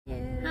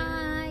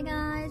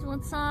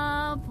what's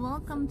up?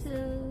 Welcome to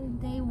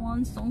day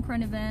 1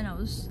 Songkran event. I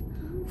was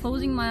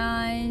closing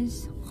my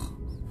eyes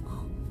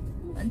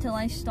until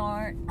I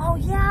start. Oh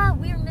yeah,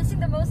 we are missing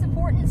the most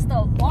important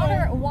stuff.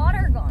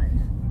 Water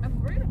gun.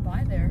 We're gonna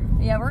buy there.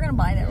 Yeah, we're gonna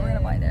buy there. We're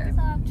gonna buy there.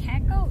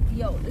 Keko?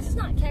 Yo, this is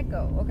not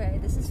Keko, okay?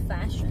 This is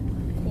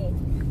fashion. Cool.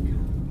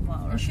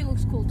 Wow. And she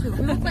looks cool too.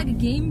 We look like a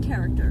game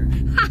character.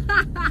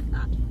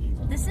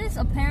 This is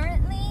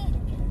apparently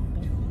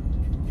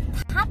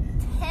top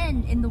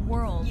 10 in the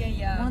world.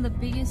 Yeah. One of the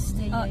biggest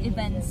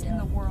events in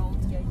the world.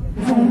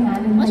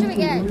 What should we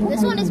get?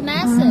 This one is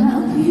massive.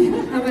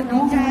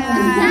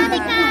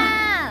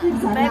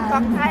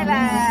 Bangkok,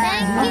 Thailand.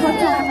 Thank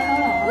you.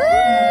 Woo!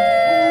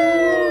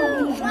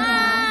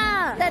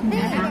 Wow. That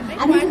big.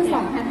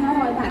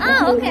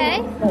 Oh, okay.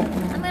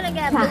 I'm gonna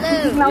get blue.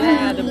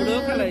 Yeah, the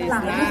blue color is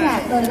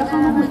nice.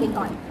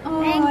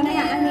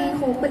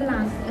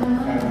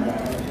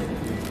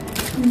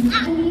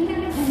 Thank you.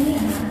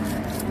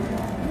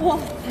 Whoa.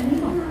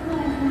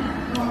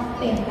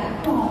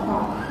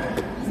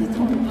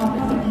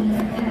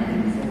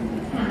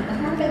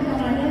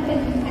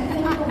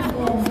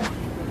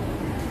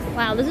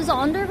 Wow, this is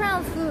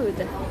underground food.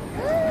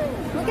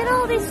 Look at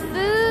all this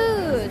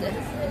food.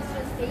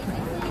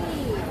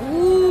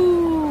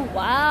 Ooh,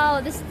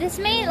 wow. This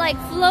made like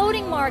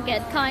floating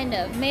market, kind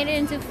of. Made it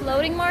into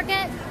floating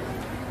market.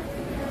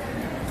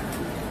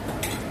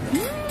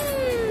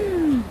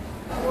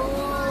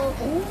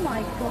 Oh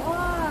my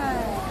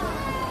god.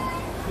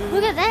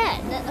 Look at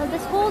that.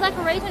 This whole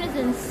decoration is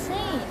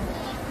insane.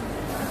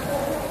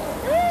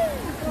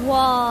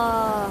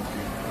 Wow.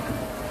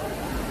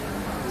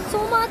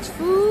 So much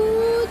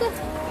food.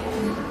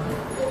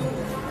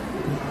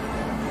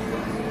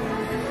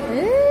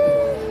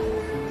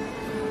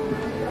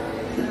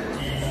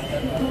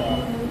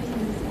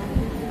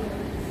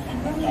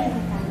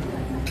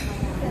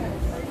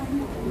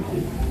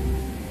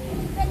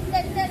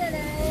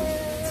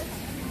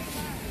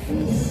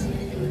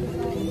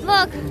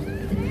 Look,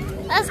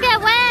 let's get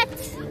wet.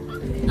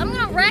 I'm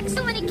gonna wreck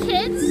so many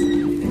kids.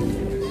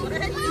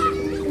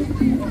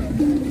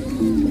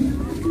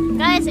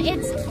 Guys,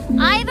 it's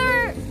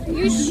either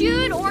you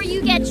shoot or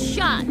you get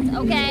shot,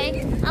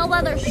 okay? I'll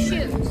rather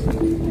shoot.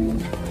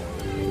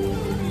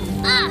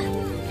 Ah!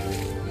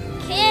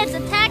 Kids,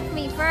 attack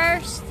me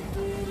first.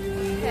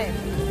 Okay.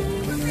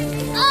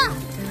 Ah!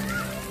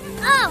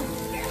 Oh!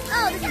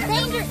 Oh, this is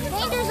danger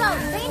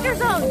zone! Danger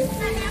zone!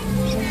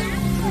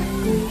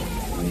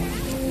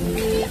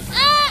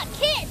 Ah!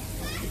 Kid!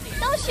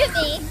 Don't shoot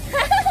me!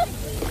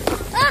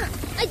 Ah!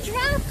 I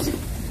dropped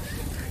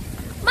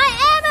my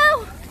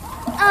ammo!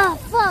 Oh,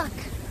 fuck.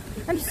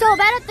 I'm so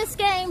bad at this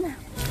game.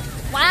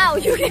 Wow,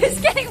 you guys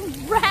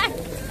getting wrecked.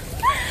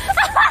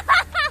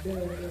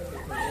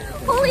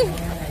 Holy.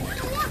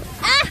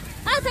 Ah!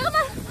 Ah,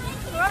 잠깐만.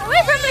 Run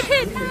away from the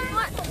kid.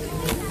 What?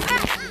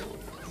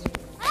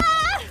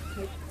 Ah!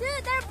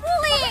 Dude, they're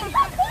bullying.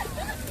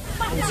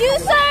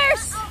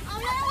 Juicers!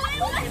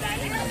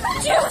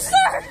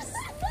 Juicers!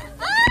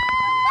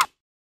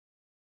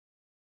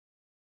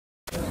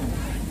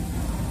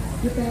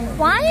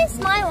 Why is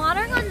my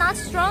water gun not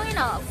strong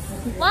enough?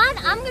 What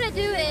I'm gonna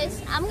do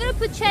is, I'm gonna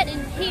put Chet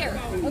in here.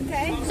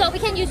 Okay. So we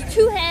can use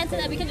 2 hands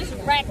and then we can just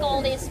wreck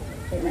all these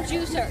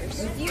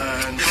juicers.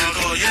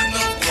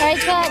 Alright,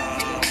 Chet.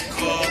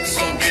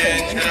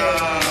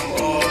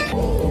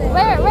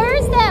 Where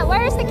is that?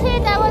 Where is the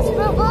kid that was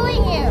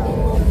bullying you?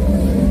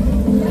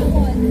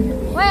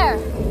 Where?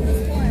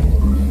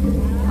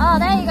 Oh,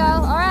 there you go.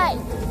 Alright.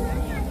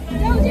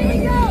 Go, Jinny,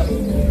 go!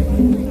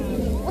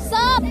 What's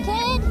up,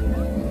 kid?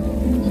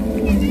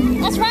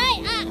 That's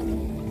right. Ah.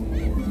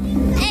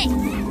 Hey.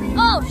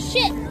 Oh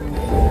shit.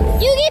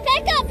 Yugi,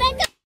 back up, back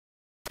up.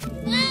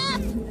 Ah.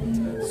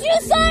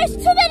 Juicers,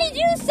 too many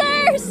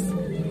juicers.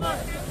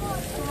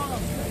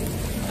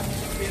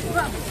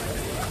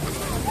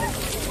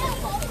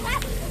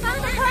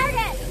 Found the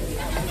target.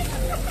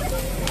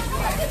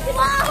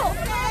 Whoa.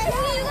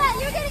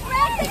 You're getting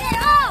wrecked again.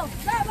 Oh.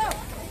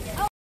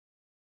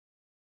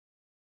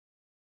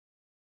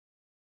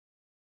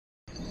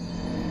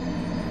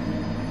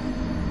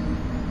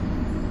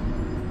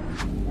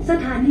ส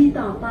ถานี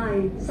ต่อไป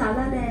ศาล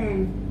าแดง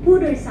ผู้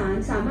โดยสาร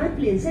สามารถเป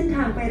ลี่ยนเส้นท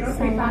างไปรถ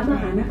ไฟฟ้าม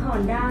หานคร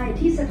ได้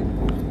ที่สถา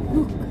นี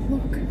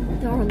Look,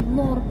 there are a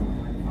lot of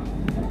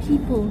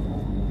people.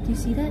 Do you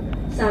see that?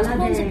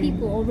 Tons of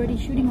people already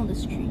shooting on the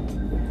street.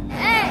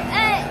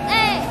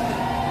 Hey!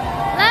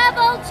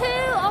 Level 2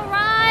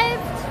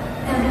 arrived!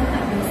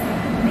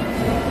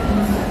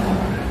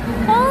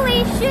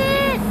 Holy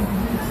shit!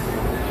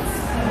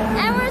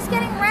 Everyone's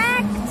getting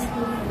wrecked!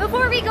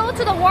 Before we go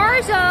to the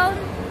war zone,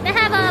 they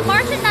have a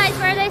merchandise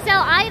where they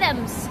sell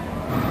items.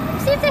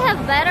 See if they have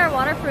better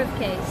waterproof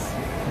case.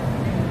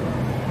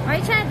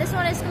 Right, Chad? This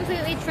one is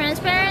completely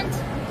transparent.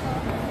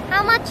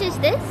 How much is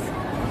this?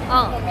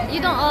 Oh, you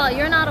don't. Oh,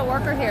 you're not a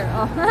worker here.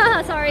 Oh,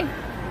 sorry.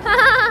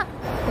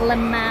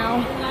 Lemao.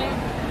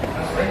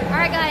 All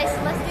right, guys,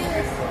 let's do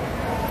this.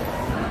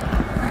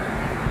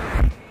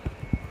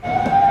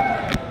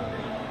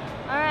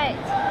 All right.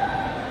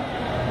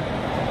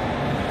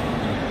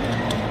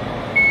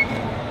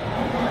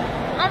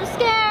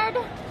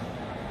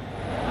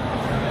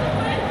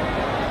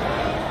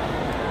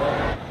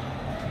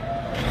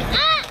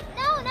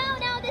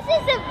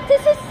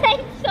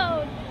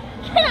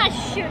 cannot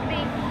shoot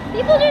me.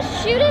 People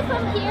just shoot it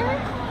from here.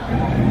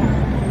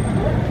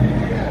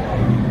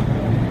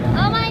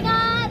 Oh my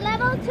god,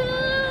 level 2.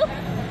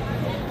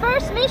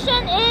 First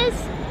mission is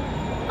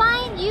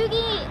find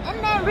Yugi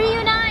and then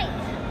reunite.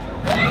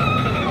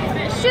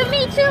 Shoot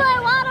me to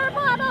a water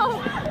bottle.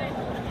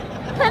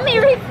 Let me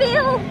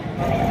refill.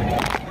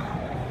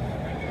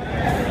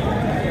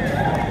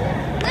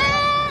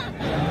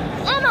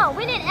 Ammo,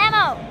 we need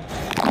ammo.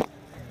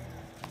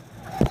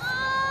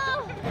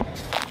 Oh.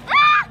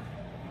 Ah!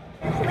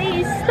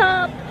 Please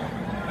stop.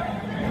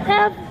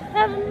 Have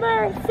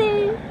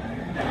mercy.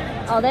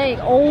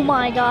 Oh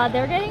my god,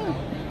 they're getting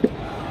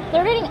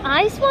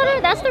ice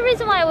water? That's the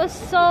reason why it was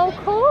so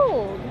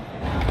cold.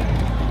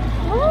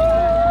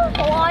 Oh,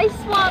 ice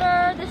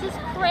water. This is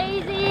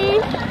crazy.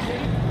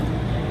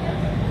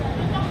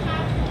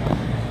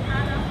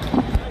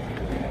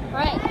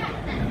 Right.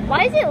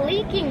 Why is it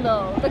leaking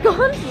though? The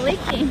gun's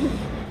leaking.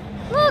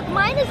 Look,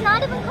 mine is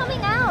not even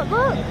coming out.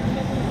 Look.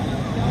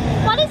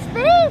 What is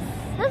this?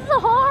 This is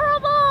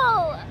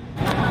horrible.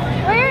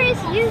 Where is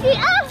Yugi?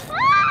 Ah!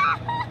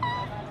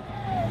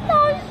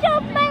 Don't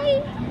shoot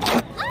me.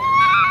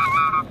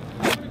 Ah!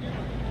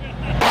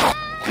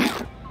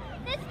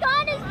 This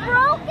gun is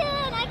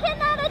broken. I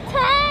cannot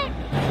attack.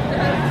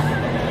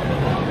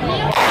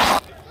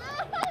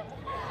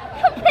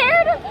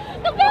 Compared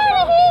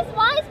to his,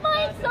 why is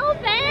mine so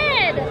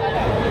bad?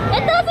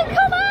 It doesn't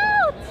come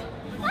out.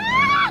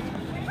 Ah!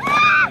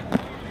 Ah!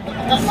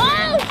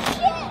 Oh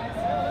shit!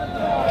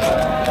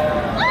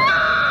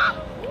 Ah!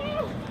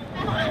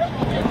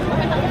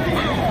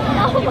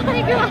 Oh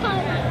my god!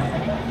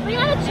 We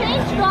gotta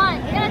change gun.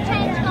 We gotta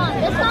change gun.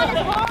 This gun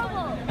is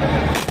horrible.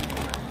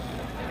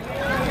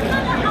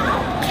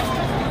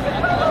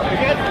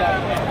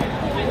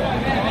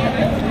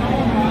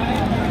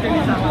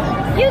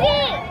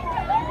 Yugi!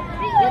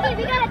 Yugi,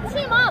 we gotta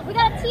team up. We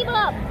gotta team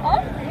up. Oh?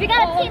 We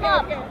gotta team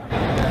up.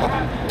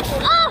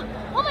 Oh!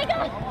 Oh my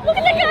god! Look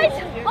at the guys!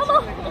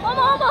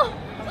 Omo!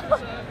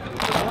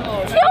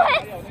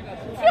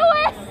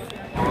 QS!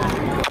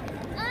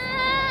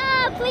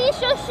 Ah! Please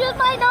just shoot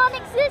my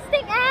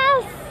non-existing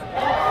ass!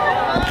 Oh,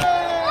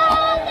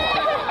 no.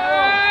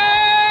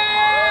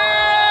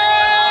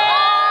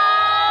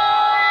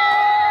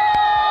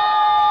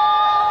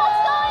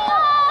 What's going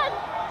on?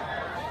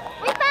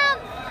 We found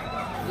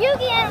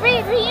Yugi and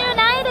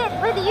reunited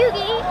with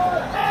Yugi.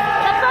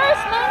 The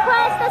first main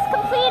quest is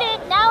completed.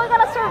 Now we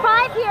gotta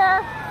survive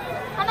here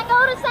and then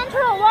go to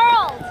Central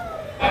World.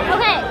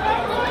 Okay.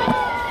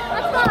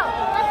 Let's go.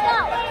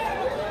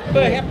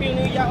 Happy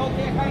New Year.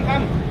 Okay,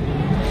 come.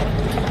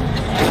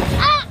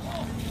 Ah!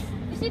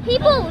 You see,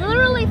 people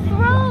literally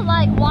throw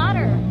like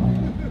water.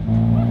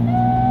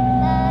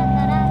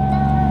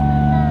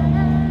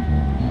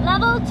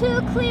 Level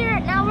 2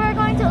 cleared. Now we're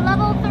going to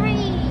level 3.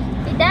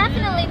 We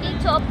definitely need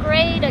to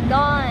upgrade a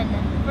gun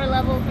for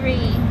level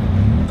 3.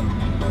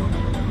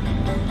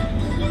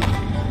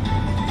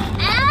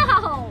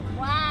 Ow!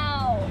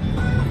 Wow!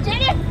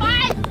 Jinnytty,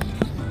 fight!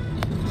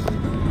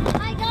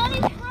 My gun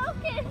is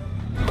broken!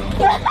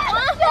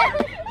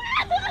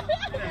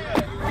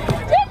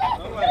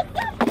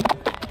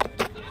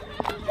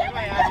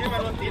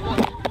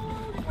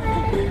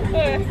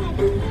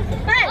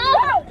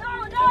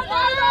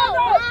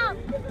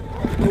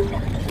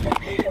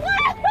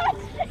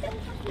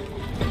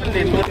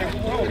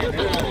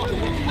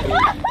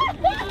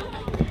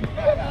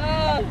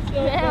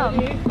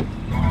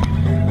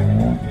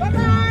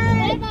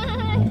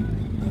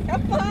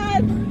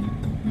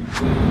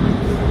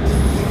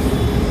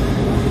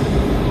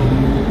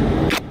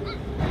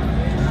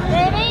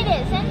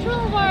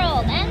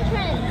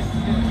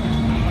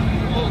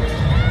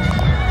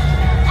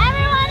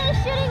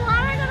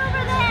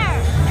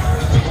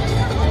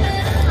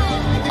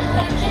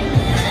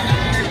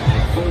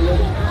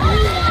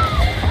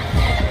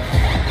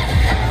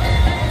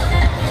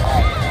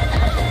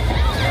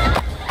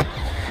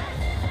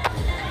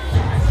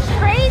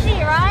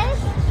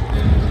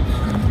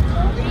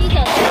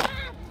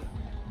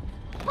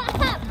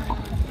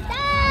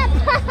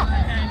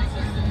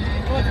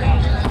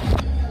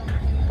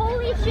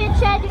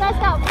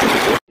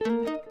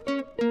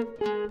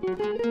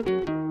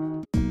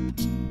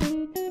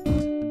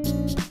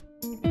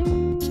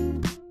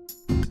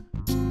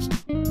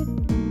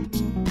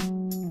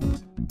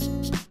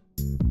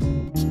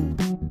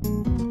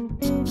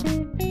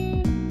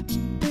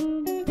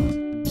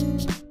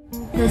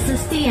 This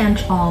is the end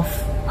of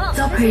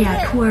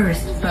the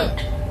tourist boat.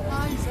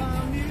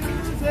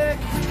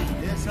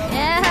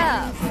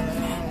 Yeah.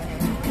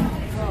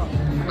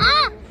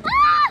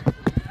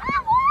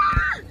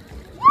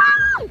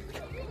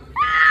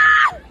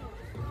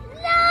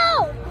 No!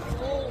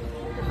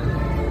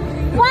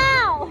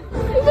 Wow!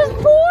 You just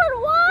poured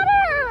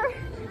water!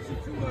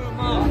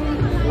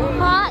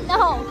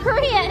 No,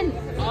 Korean.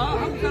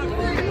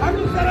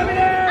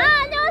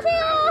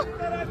 안녕하세요.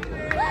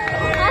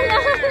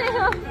 안녕하세요.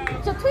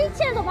 저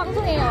트위치에서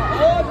방송해요.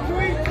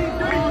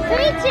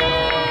 트위치.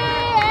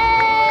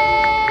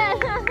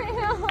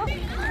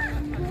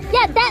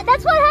 Yeah,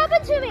 that's what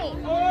happened to me.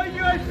 Oh,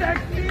 you're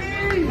sexy.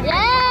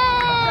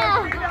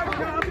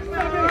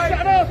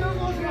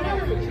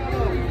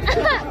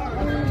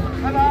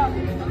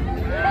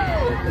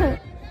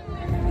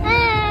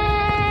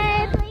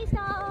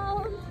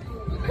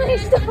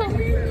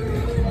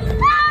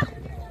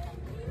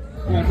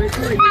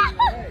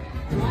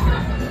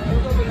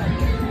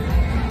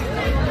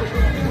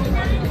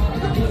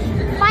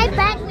 My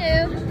back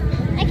noob.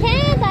 I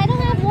can't. I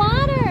don't have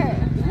water.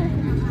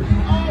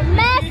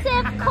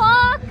 Massive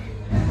cock.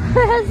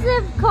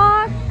 Massive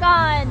cock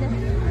gone.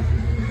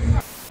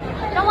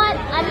 You know what?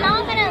 I'm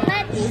not gonna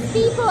let these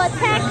people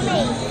attack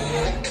me.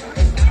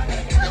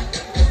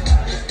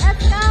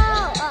 Let's go.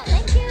 Oh,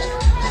 thank you.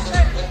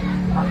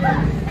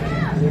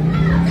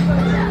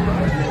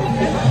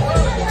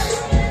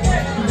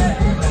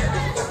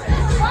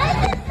 Why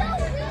is it so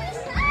weird?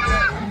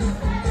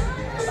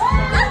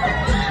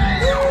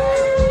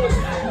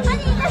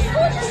 Honey, let's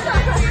go to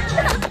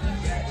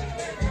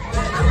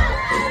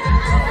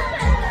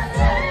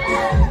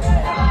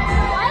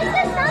Why is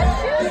it not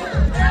shooting?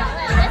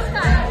 Let's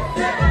go.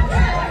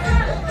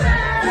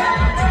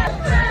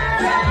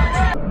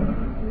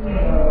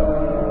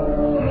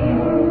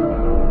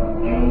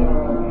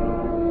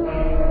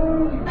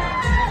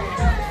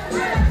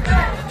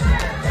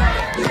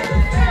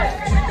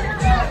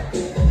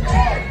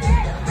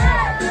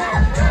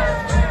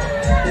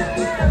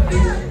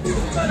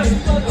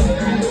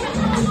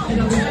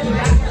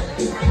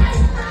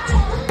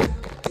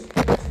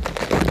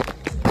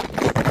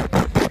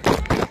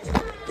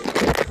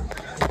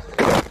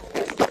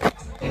 I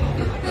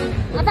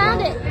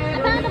found it.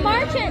 I found the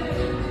merchant.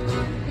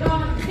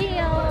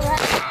 Feel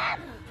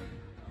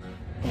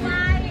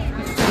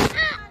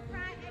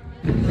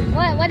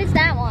right. What is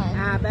that one?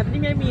 แบบนี้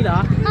ไม่มีเหรอ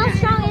How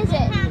strong is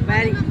it?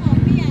 very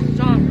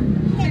strong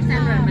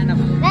 600 man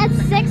That's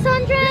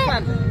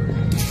 600?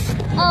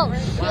 Oh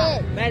shit.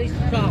 very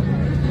strong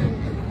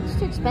It's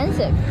too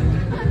expensive.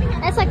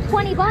 That's like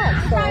 20 bucks.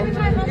 So.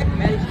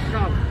 very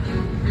strong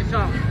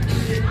strong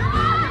this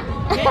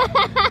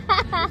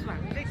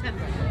one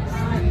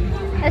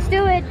 600 Let's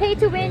do it. Pay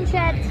to win,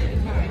 chat.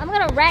 I'm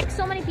gonna wreck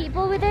so many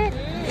people with it.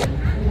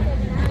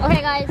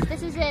 Okay, guys,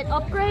 this is it.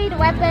 Upgrade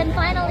weapon.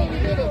 Finally, we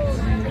did it.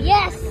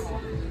 Yes.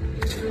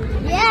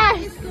 Yes.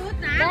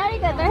 Very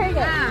good. Very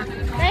good.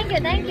 Thank you.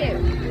 Thank you.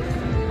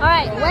 All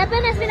right,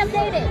 weapon has been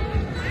updated.